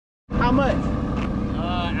how much?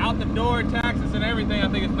 Out the door, taxes and everything, I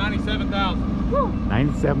think it's $97,000.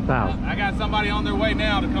 97,000. I got somebody on their way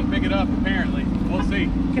now to come pick it up, apparently. We'll see.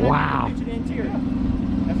 Wow. Picture the interior.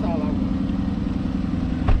 That's all I want.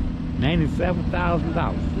 $97,000.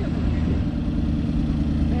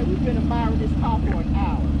 Man, we've been admiring this car for an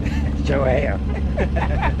hour. Sure have.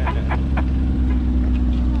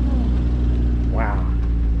 Wow.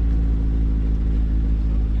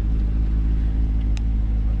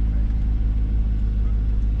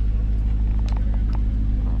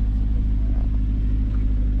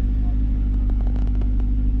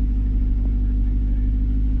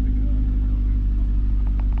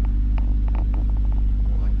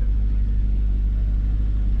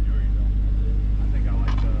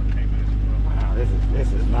 This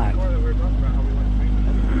is nice. That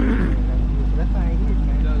thing is,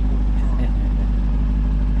 man.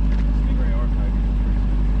 Stingray R package.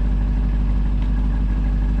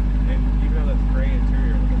 And even though that's gray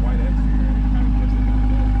interior with a white exterior, it kind of gives it a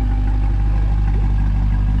look.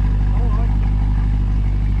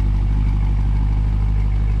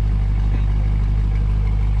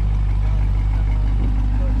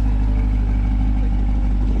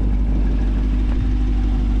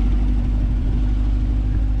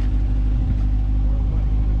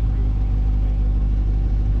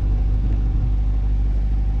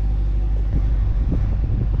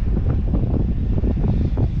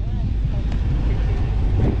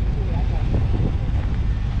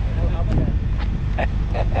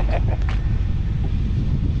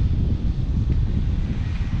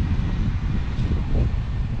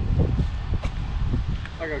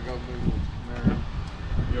 I gotta go move there.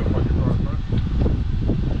 You gonna park your car in front?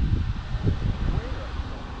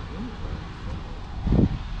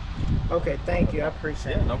 Okay, thank you. I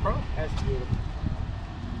appreciate Yeah, it. no problem. That's beautiful.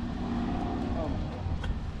 Oh,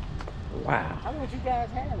 Wow. how long you guys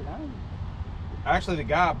had it? Actually, the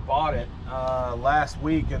guy bought it last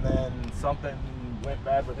week, and then something went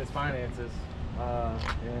bad with his finances,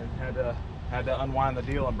 and had to unwind the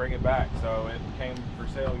deal and bring it back. So it came for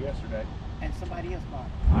sale yesterday. And somebody else bought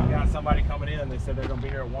it. I've got somebody coming in. They said they're going to be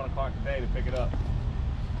here at 1 o'clock today to pick it up.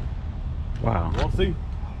 Wow. We'll see.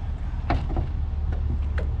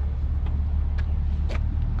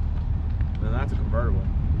 Then that's a convertible.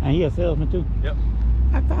 And he a salesman too? Yep,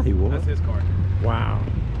 I thought he was. that's his car. Wow.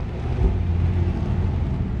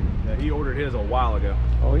 Yeah, he ordered his a while ago.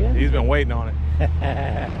 Oh yeah? He's been waiting on it. It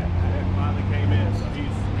finally came in, so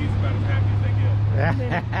he's about as happy as they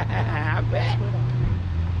get. I bet.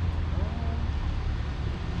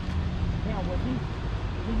 Now, was he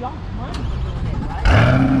lost money for doing that,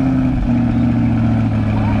 right?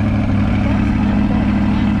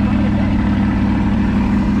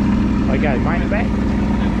 Oh, you got his money back?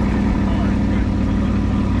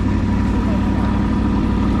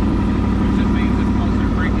 Which just means it's closer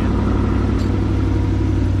to break-in.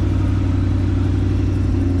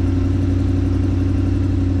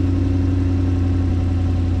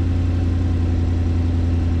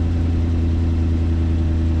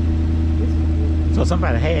 So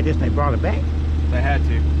somebody had this and they brought it back? They had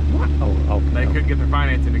to. What? Oh, okay. They couldn't get their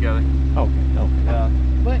financing together. Okay, okay.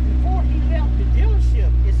 But before he left the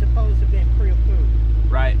dealership, it's supposed to have been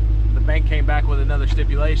pre-approved. Right. The bank came back with another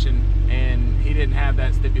stipulation, and he didn't have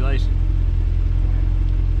that stipulation.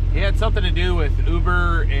 He had something to do with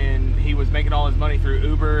Uber, and he was making all his money through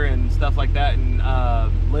Uber and stuff like that, and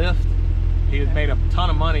Lyft. He had made a ton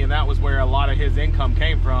of money, and that was where a lot of his income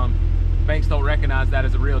came from. Banks don't recognize that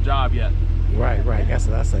as a real job yet. Right, right.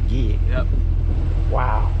 That's a gig. Yep.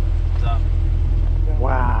 Wow. So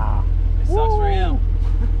Wow. it sucks for him.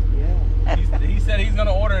 Yeah. He said he's going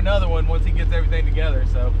to order another one once he gets everything together,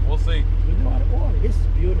 so we'll see. You know how to order. This is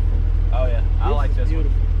beautiful. Oh yeah, I like this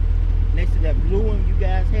beautiful. one. Next to that blue one you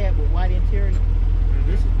guys had with white interior,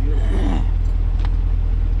 this is beautiful.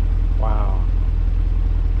 Wow.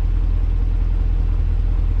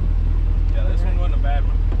 Yeah, this one wasn't a bad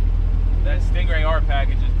one. That Stingray R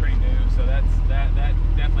package is pretty new, so that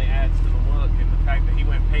definitely adds to the look, and the fact that he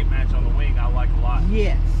went paint match on the wing, I like a lot.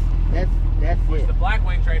 Yes, that's Which it. the black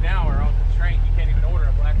wings right now are on constraint. You can't even order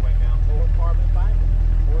a black wing now. Or carbon fiber.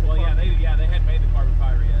 Or the Well, yeah, carbon- they hadn't made the carbon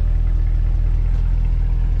fiber yet.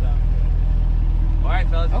 So, all right,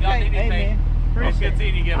 fellas, if y'all Okay, need hey, anything, man. it's good Appreciate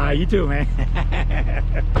seeing you again. man. You too, man.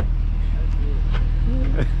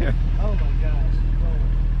 Oh my gosh.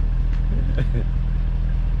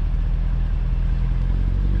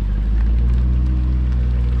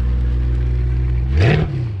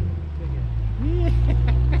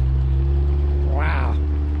 Wow.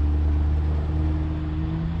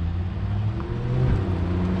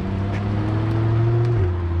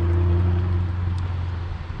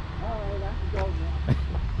 All right.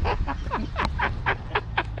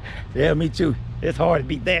 Yeah, me too. It's hard to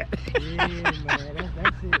beat that. Yeah, man,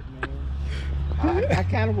 that's it, man. I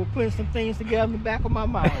kind of was putting some things together in the back of my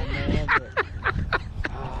mind, man. But,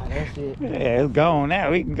 that's it. Yeah, it's gone now.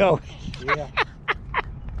 We can go. Yeah.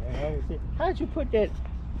 That was it. How did you put that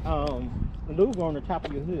louver on the top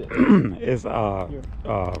of your hood? It's Here.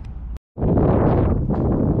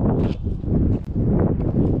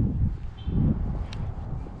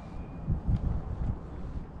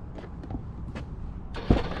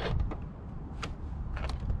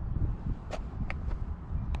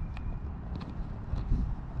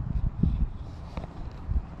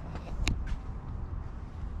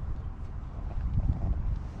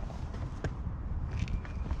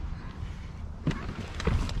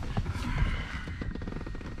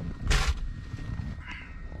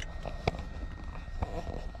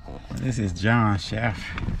 This is John Chef,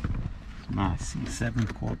 my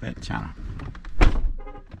C7 Corvette channel.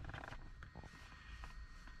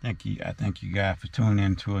 Thank you. I thank you guys for tuning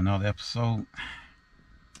in to another episode.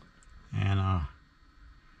 And I'm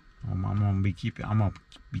gonna be keeping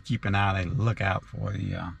an eye lookout for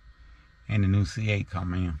the new C8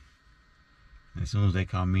 coming in. And as soon as they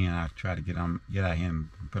come in, I try to get out here and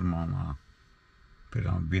put them on put it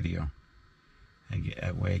on video.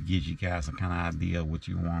 That way it gives you guys some kind of idea of what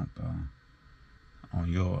you want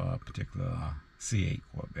on your particular C8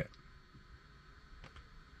 Corvette.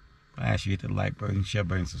 I ask you to hit the like button, share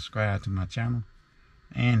button, subscribe to my channel,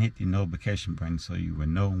 and hit the notification button so you will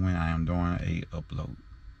know when I am doing a upload.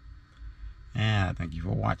 And I thank you for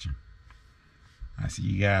watching. I'll see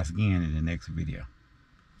you guys again in the next video.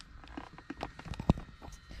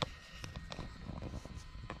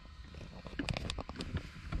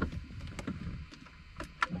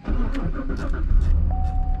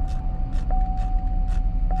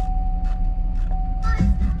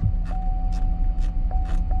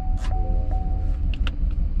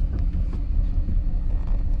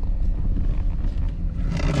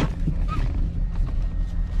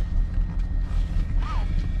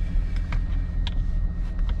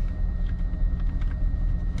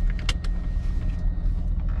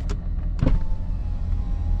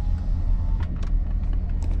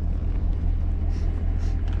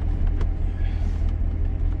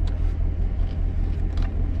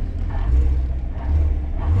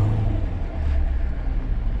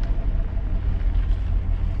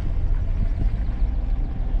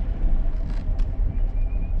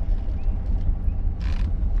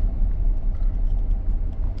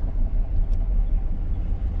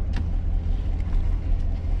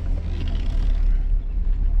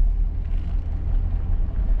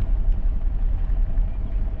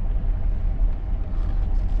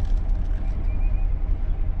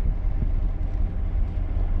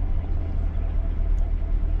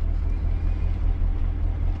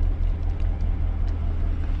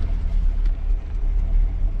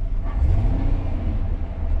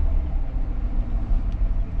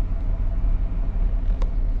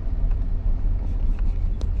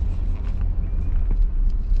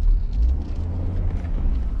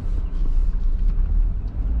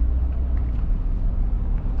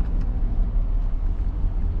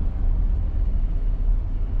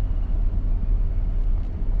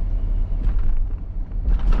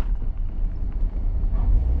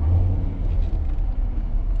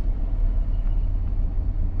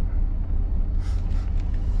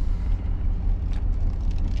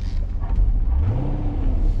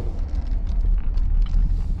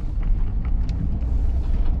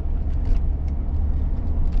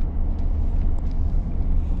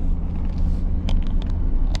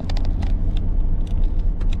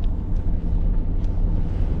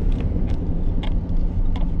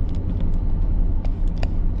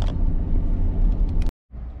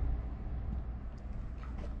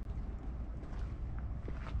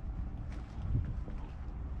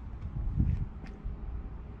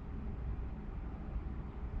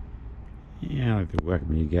 Yeah, I'd like to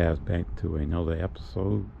welcome you guys back to another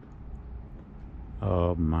episode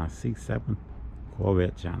of my C7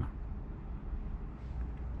 Corvette channel.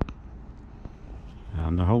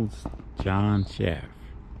 I'm the host, John Chef.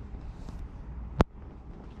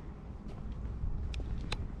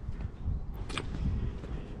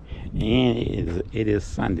 And it is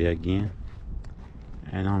Sunday again,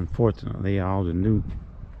 and unfortunately all the new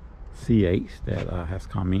C8s that has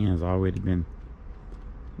come in has already been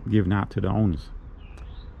given out to the owners,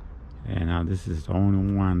 and this is the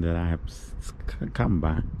only one that I have come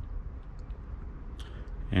by,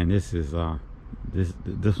 and this is this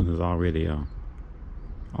one is already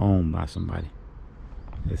owned by somebody.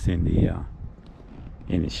 It's in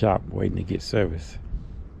the shop waiting to get service.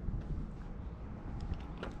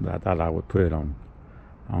 But I thought I would put it on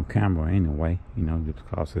on camera anyway, you know, just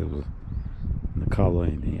because it was the color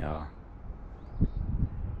and the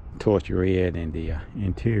torch red and the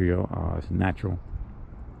interior is natural.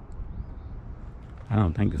 I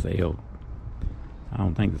don't think it's a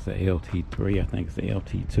LT3. I think it's a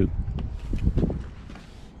LT2.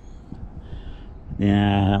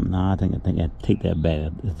 Yeah, no, I think I take that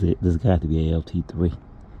back. This got to be a LT3.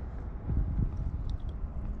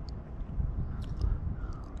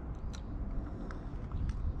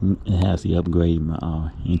 It has the upgrade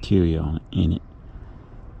interior in it.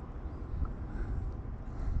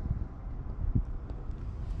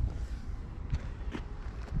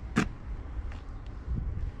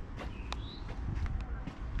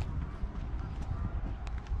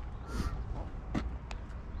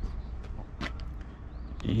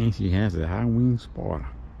 And she has a high wing spoiler.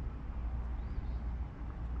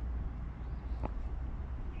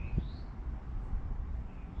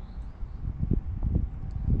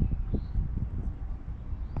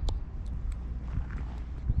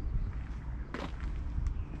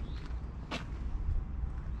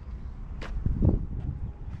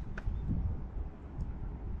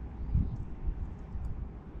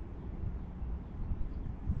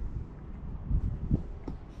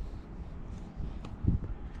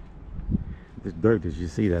 This dirt that you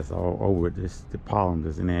see that's all over this, the pollen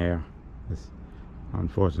that's in the air.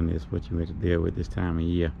 Unfortunately, it's what you have to deal with this time of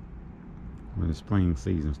year when the spring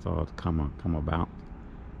season starts to come about.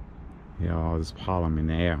 You know, all this pollen in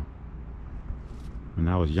the air. When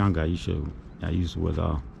I was younger, I used to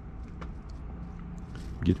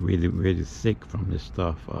get really sick from this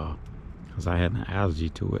stuff because I had an allergy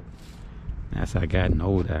to it. As I gotten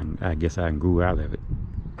older, I guess I grew out of it.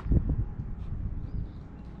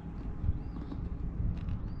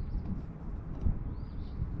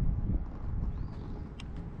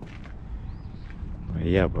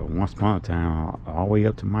 Yeah, but once upon a time, all the way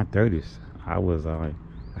up to my 30s, I was I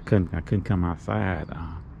couldn't come outside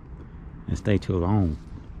and stay too long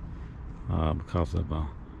because of you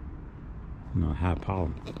know, high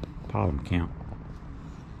pollen count.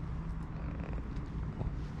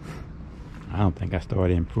 I don't think I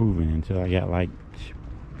started improving until I got like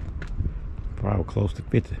probably close to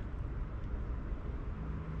 50.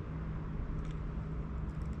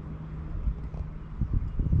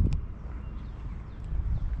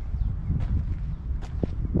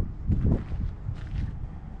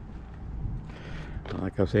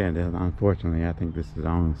 Like I said, unfortunately, I think this is the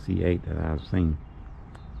only C8 that I've seen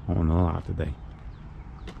on the lot today.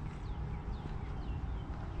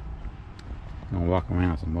 I'm gonna walk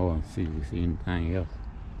around some more and see if we see anything else.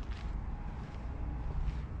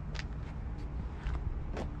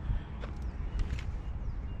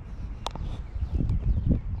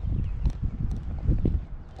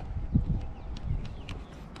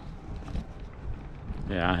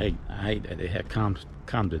 Yeah, I hate that it had come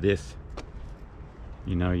to this.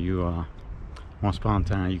 You know, once upon a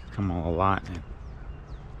time you could come on a lot, and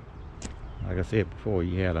like I said before,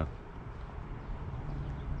 you had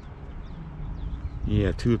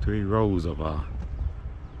 2 or 3 rows of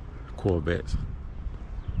Corvettes,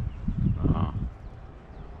 and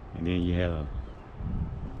then you had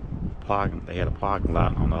they had a parking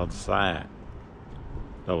lot on the other side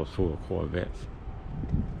that was full of Corvettes,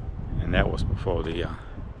 and that was before the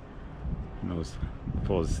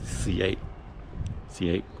before the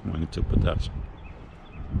C8 went into production.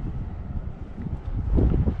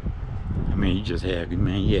 I mean, you just had,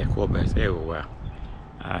 Corvettes everywhere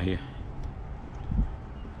out here.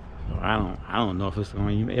 So I don't know if it's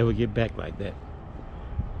going to ever get back like that.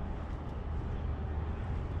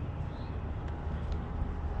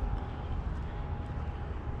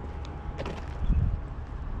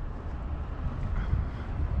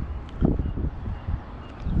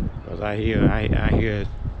 Because I hear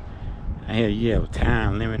you have a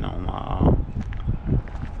time limit on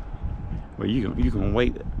well, you can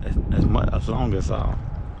wait as long as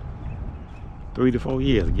 3 to 4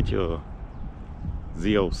 years to get your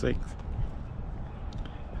Z06.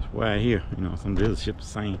 That's why I hear, you know, some dealerships are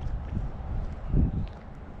saying.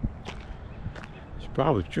 It's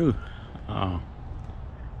probably true,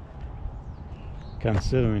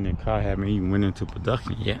 considering the car haven't even went into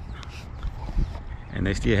production yet, and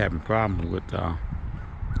they still having problems with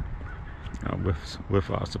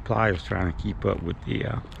suppliers trying to keep up with the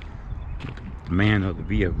demand of the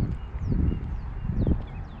vehicle.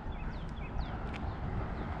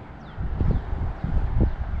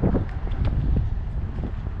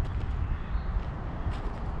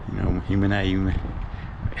 You know, you may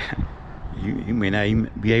not even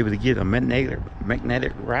be able to get a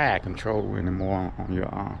magnetic ride control anymore on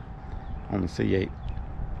your on the C8.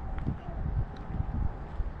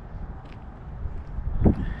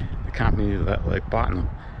 the company that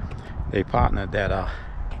they partnered that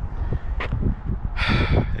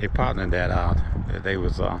they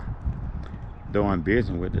was doing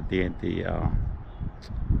business with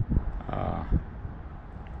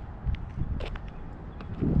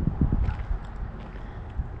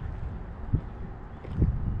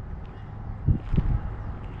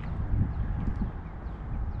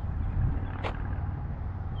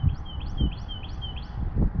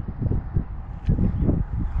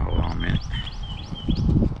hold on a minute.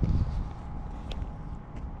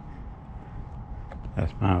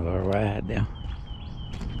 That's my little ride there.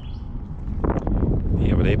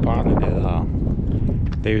 Yeah, but they partnered that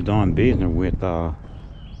they were doing business with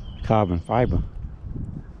carbon fiber.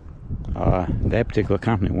 That particular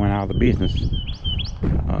company went out of business.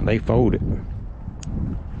 They folded.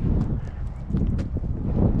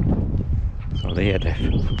 So they had to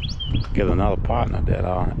get another partner that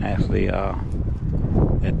actually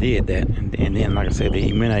that did that. And then, like I said,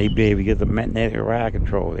 they may not be able to get the magnetic ride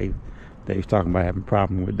control. They was talking about having a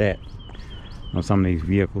problem with that on some of these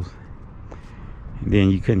vehicles. And then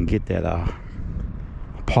you couldn't get that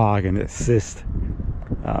park and assist,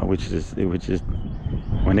 which is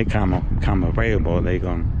when they come available, they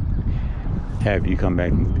gonna have you come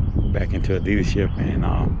back into a dealership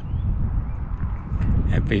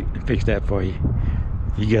and fix that for you.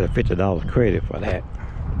 You get a $50 credit for that.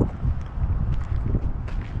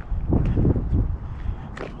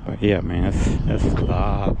 But yeah, man, that's a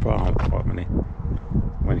lot of problems for me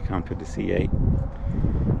when it comes to the C8.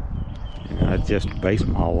 And just the base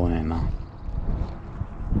model and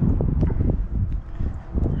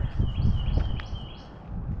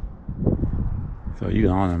so you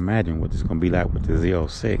can only imagine what it's gonna be like with the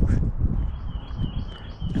Z06.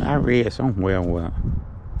 And I read somewhere where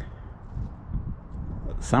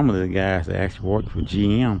some of the guys that actually worked for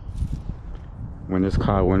GM when this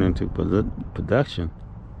car went into production,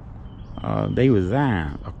 they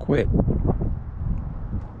resigned or quit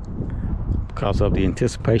because of the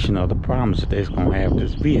anticipation of the problems that they was gonna have with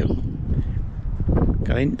this vehicle.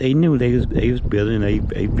 Cause they knew they was building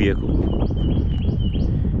a vehicle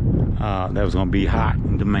that was gonna be hot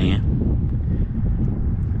in demand,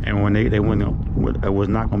 and when they was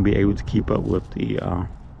not gonna be able to keep up with the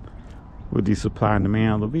supply and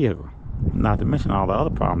demand of the vehicle. Not to mention all the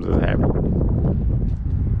other problems that it's having.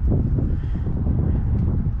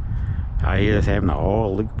 I hear it's having an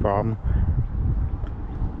oil leak problem.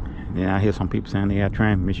 And then I hear some people saying they have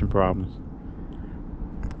transmission problems.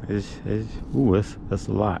 That's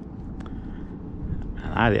a lot.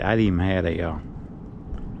 And I even had a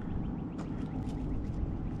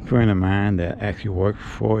friend of mine that actually worked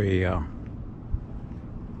for a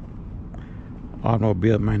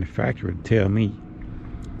automobile manufacturer tell me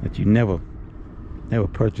that you never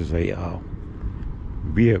purchase a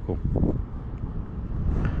vehicle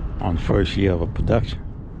on the first year of a production,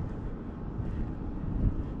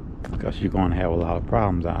 because you're going to have a lot of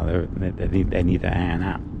problems out there that need to iron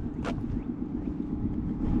out.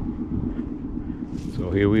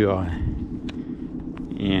 So here we are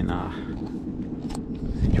in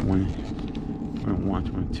 21,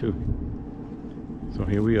 22. So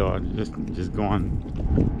here we are, just going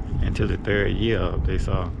into the third year of this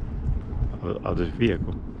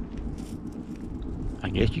vehicle. I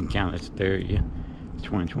guess you can count it as the third year. It's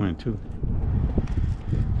 2022.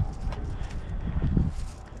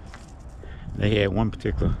 They had one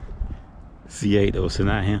particular C8 that was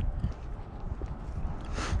sitting out here,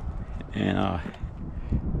 and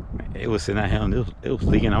it was sitting out here, and it was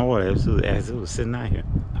leaking oil as it was sitting out here.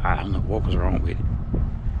 I don't know what was wrong with it.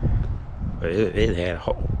 But it had a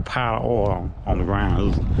whole pile of oil on the ground. It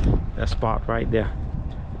was that spot right there.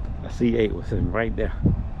 A C8 was sitting right there.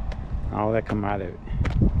 All that come out of it.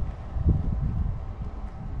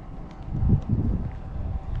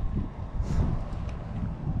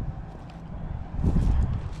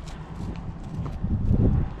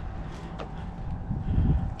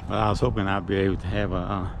 Well, I was hoping I'd be able to have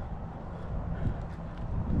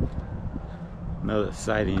another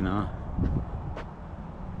exciting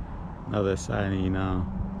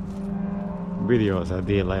video as I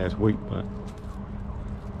did last week, but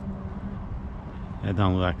that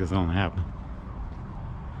don't look like it's gonna happen.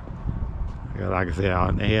 Like I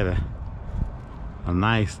said, they had a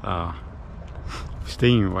nice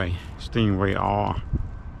Stingray R.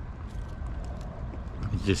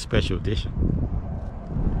 It's just special edition.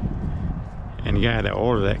 And the guy that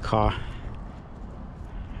ordered that car,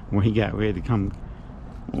 when he got ready to come,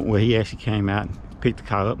 well, he actually came out and picked the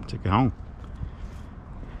car up and took it home.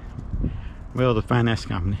 Well, the finance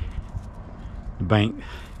company, the bank,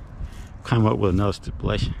 come up with another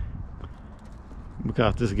stipulation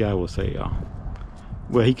because this guy was a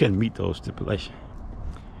well, he couldn't meet those stipulations.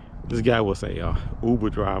 This guy was a Uber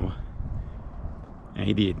driver, and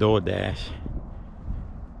he did DoorDash,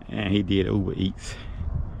 and he did Uber Eats,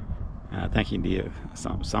 and I think he did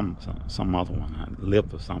some other one,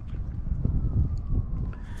 Lyft or something.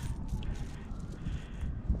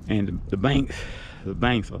 And the banks or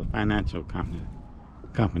the financial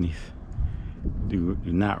companies do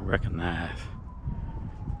not recognize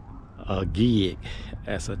a gig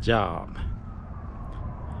as a job.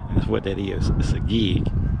 That's what that is. It's a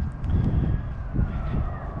gig.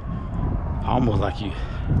 Almost like you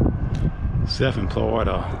self-employed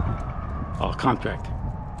or contractor.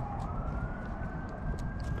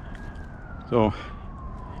 So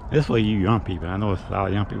this for you young people. I know it's a lot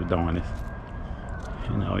of young people doing this.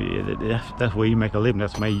 You know, that's where you make a living.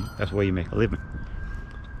 That's where you make a living.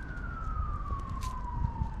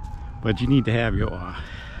 But you need to have your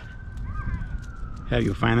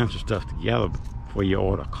financial stuff together before you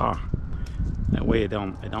order a car. That way it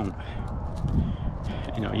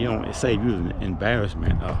saves you an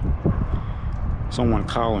embarrassment of someone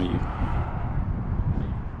calling you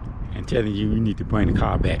and telling you need to bring the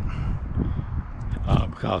car back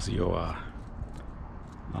because of your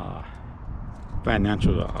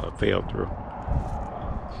financial failed through,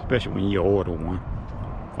 especially when you order one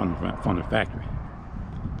from the factory.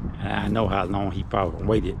 And I know how long he probably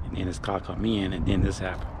waited, and then his car come in, and then this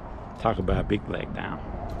happened. Talk about a big leg down.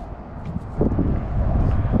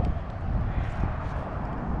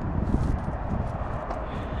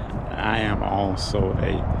 I am also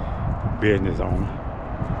a business owner,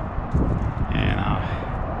 and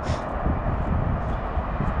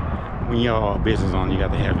when you're a business owner, you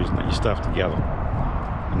got to have your stuff together,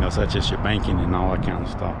 you know, such as your banking and all that kind of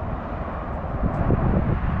stuff.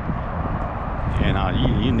 And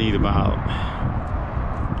you need about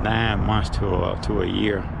 9 months to a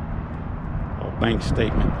year of bank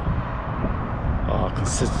statement,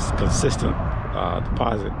 consistent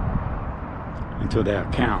deposit into their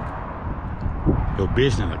account, your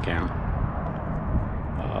business account,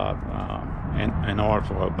 in order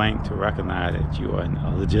for a bank to recognize that you are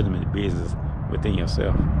a legitimate business within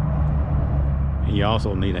yourself. And you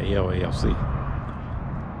also need an LLC.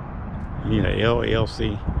 You need an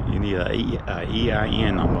LLC. You need an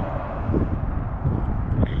EIN number.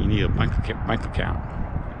 And you need a bank account.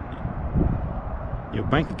 Your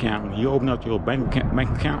bank account, when you open up your bank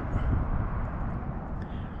account,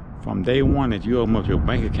 from day one that you open up your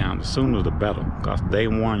bank account, the sooner the better. Because day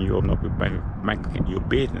one you open up your bank account, your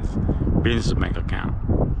business bank account.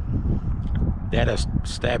 That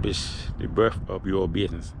establishes the birth of your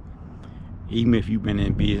business. Even if you've been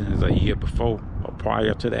in business a year before or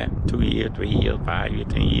prior to that, 2 years, 3 years, 5 years,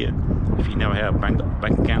 10 years, if you never have a bank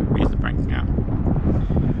account, business bank account,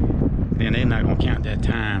 then they're not gonna count that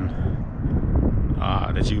time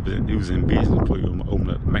that you was in business before you open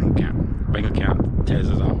up the bank account. Bank account tells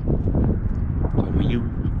us all. So when you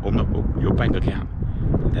open up your bank account,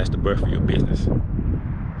 that's the birth of your business. So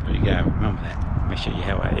you gotta remember that. Make sure you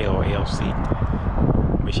have an LLC.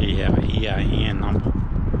 Make sure you have an EIN number.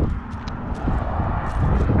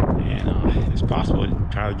 And it's possible to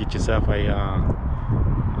try to get yourself a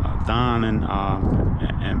Don and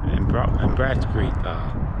Bradstreet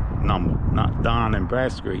number. Not Don and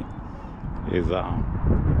Bradstreet is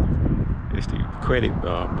it's the credit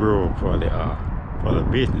bureau for the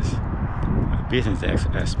business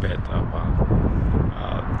aspect of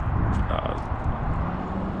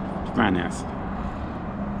finance.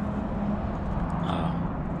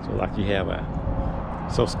 So like you have a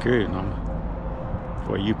Social Security number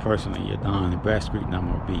for you personally, your Don and Bradstreet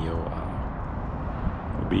number would be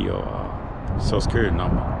your Social Security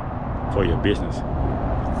number for your business.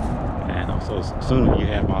 And also, sooner you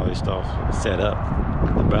have all this stuff set up,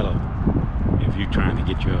 the better. If you're trying to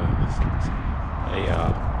get a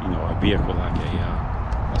vehicle like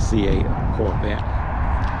a C8 or Corvette,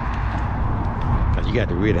 because you got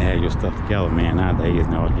to really have your stuff together, man. Nowadays,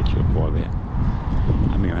 in order to get you a Corvette.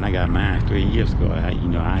 I mean, when I got mine 3 years ago, I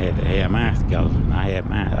had to have mine together. And I had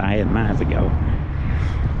mine together.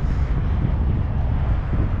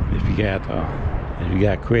 If you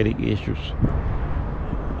got credit issues,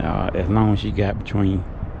 as long as you got between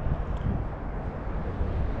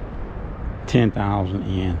 10,000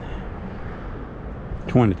 and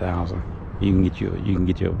 20,000, you can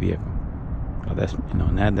get your vehicle. That's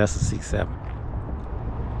that's a C7.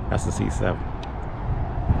 That's a C7.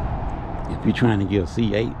 If you're trying to get a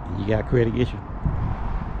C8 and you got credit issue,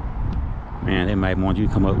 man, they might want you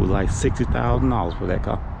to come up with like $60,000 for that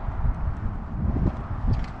car.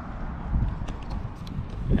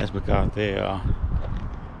 That's because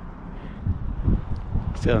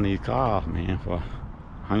selling these cars, man, for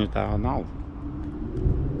 $100,000.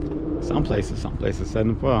 Some places selling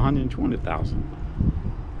them for $120,000.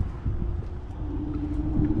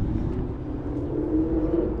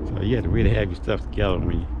 So you have to really have your stuff together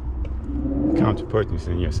when you come to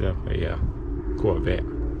purchasing yourself a Corvette.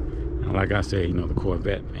 And like I said, you know, the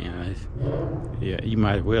Corvette, man, yeah, you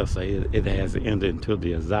might as well say it has entered into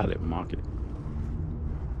the exotic market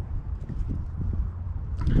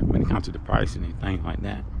when it comes to the pricing and things like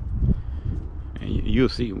that. And you'll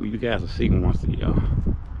see, you guys will see once to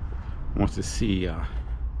see the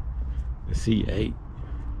C8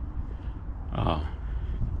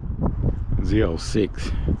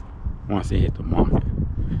 z06 once they hit the market.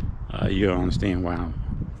 You'll understand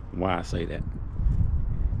why I say that.